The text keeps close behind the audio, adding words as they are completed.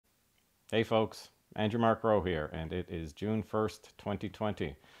Hey folks, Andrew Mark Rowe here, and it is June 1st,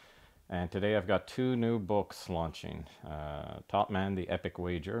 2020. And today I've got two new books launching. Top Man, The Epic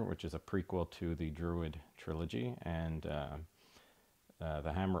Wager, which is a prequel to the Druid trilogy, and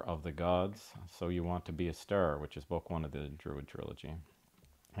The Hammer of the Gods, So You Want to Be a Star, which is book one of the Druid trilogy.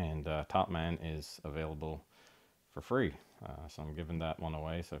 And Top Man is available for free. So I'm giving that one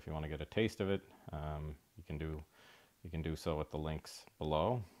away. So if you want to get a taste of it, you can do so at the links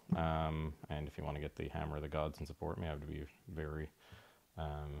below. And if you want to get the Hammer of the Gods and support me, I would be very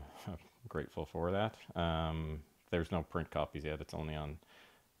grateful for that. There's no print copies yet. It's only on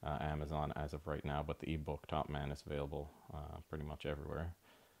Amazon as of right now, but the ebook Top Man is available pretty much everywhere.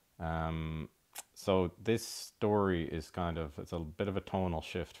 So this story is it's a bit of a tonal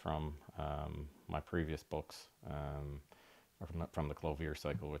shift from my previous books, or from the Clovier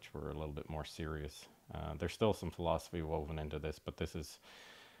cycle, which were a little bit more serious. There's still some philosophy woven into this, but this is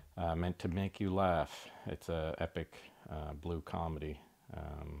meant to make you laugh. It's a epic blue comedy,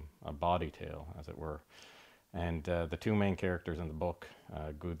 a body tale, as it were. And the two main characters in the book,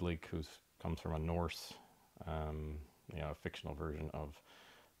 Gudlik, who comes from a Norse, a fictional version of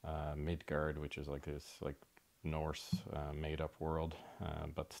Midgard, which is like this Norse made-up world,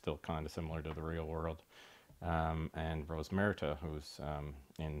 but still kind of similar to the real world. And Rosmerta, who's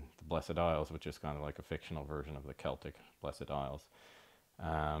in the Blessed Isles, which is kind of like a fictional version of the Celtic Blessed Isles.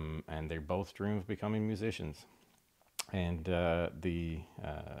 And they both dream of becoming musicians. And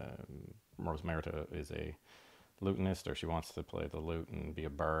Rosmerta is a lutenist, or she wants to play the lute and be a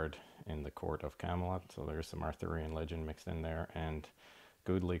bard in the court of Camelot. So there's some Arthurian legend mixed in there. And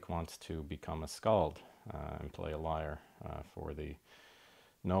Gudlik wants to become a skald and play a lyre for the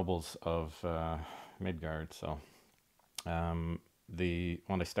nobles of Midgard. So when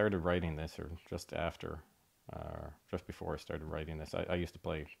I started writing this, or just before I started writing this, I used to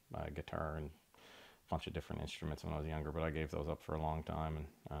play guitar and a bunch of different instruments when I was younger, but I gave those up for a long time.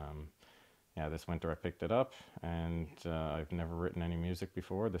 And this winter I picked it up, and I've never written any music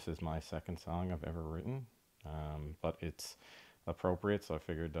before. This is my second song I've ever written, but it's appropriate, so I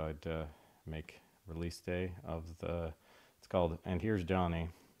figured I'd make release day of it's called And Here's Johnny,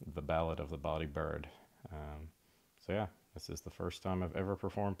 the Ballad of the Bawdy Bird. This is the first time I've ever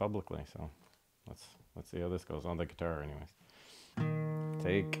performed publicly, so let's see how this goes on the guitar anyways.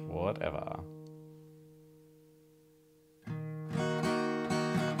 Take whatever.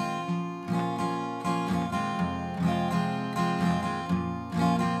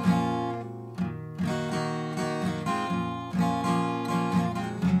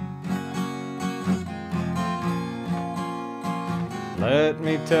 Let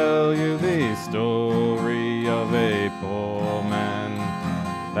me tell you the story of a poor man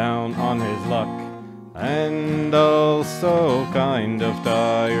down on his luck, and also kind of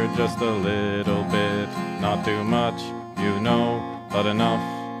tired just a little bit. Not too much, but enough.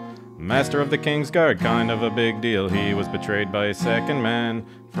 Master of the King's Guard, kind of a big deal. He was betrayed by a second man,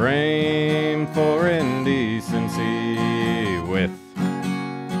 framed for indecency with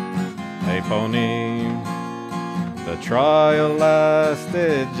a pony. The trial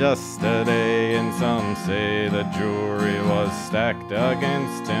lasted just a day, and some say the jury was stacked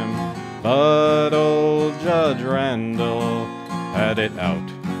against him. But old Judge Randall had it out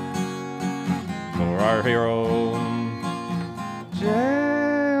for our hero.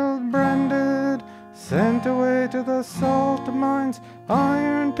 Jailed, branded, sent away to the salt mines,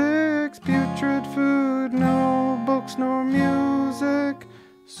 iron picks, putrid food, no books nor music.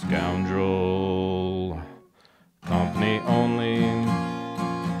 Scoundrel. Company only.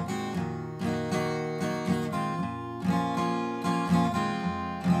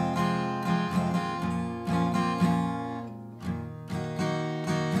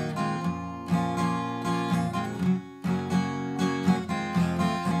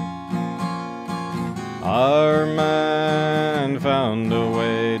 Our man found a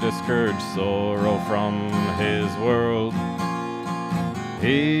way to scourge sorrow from his world.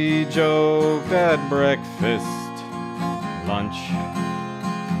 He joked at breakfast, lunch,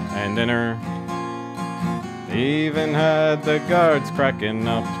 and dinner. Even had the guards cracking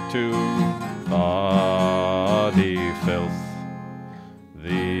up to body filth.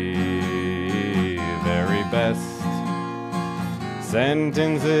 The very best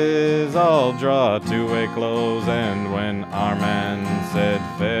sentences all draw to a close, and when our man said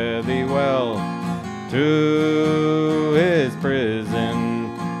fare thee well to his prison,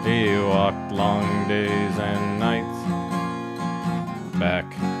 he walked long days and nights back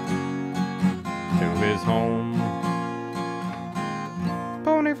to his home.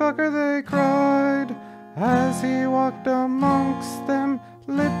 Pony fucker, they cried as he walked amongst them.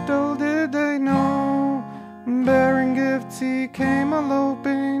 Little did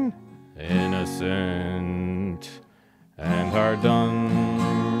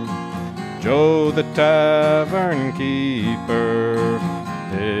the tavern keeper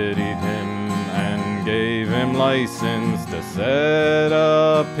pitied him and gave him license to set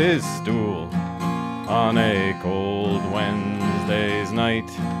up his stool on a cold Wednesday's night.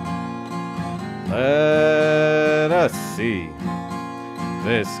 Let us see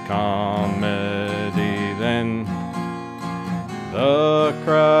this comedy then. The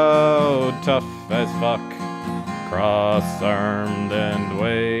crowd, tough as fuck, cross-armed and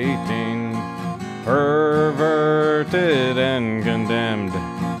waiting, perverted and condemned,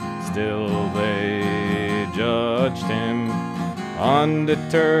 still they judged him.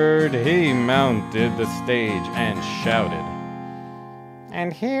 Undeterred, he mounted the stage and shouted,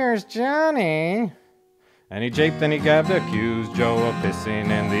 "And here's Johnny!" And he japed and he gabbed, accused Joe of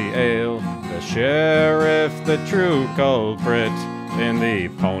pissing in the ale, the sheriff the true culprit in the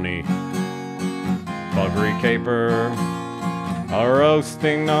pony buggery caper. A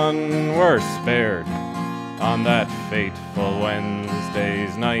roasting none were spared on that fateful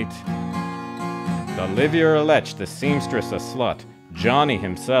Wednesday's night. The livyere a lech, the seamstress a slut, Johnny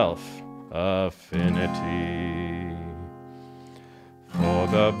himself affinity for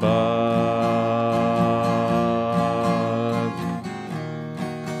the bud.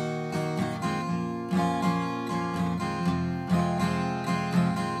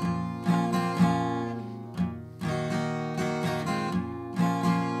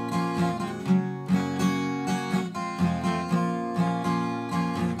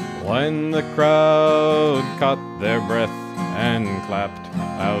 When the crowd caught their breath and clapped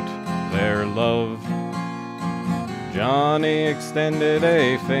out their love, Johnny extended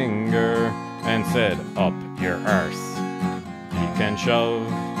a finger and said, "Up your arse, he can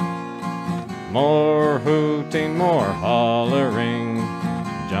shove." More hooting, more hollering,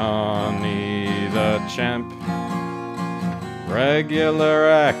 Johnny the champ. Regular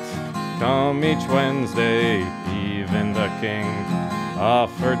act, come each Wednesday, even the king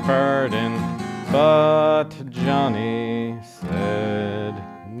offered pardon, but Johnny said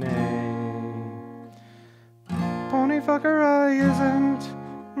nay. Pony fucker I isn't,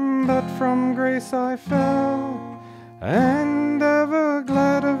 but from grace I fell, and ever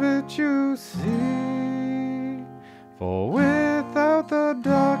glad of it you see. For without the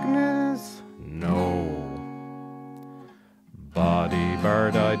darkness, no body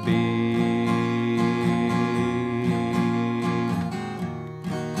bird I'd be.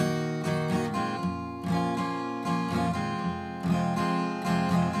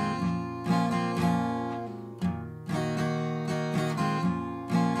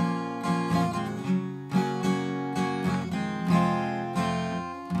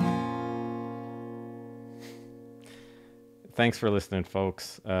 Thanks for listening,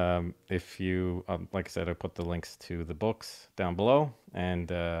 folks. If you, like I said, I put the links to the books down below. And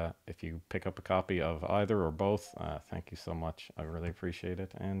if you pick up a copy of either or both, thank you so much. I really appreciate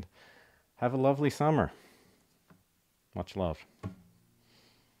it. And have a lovely summer. Much love.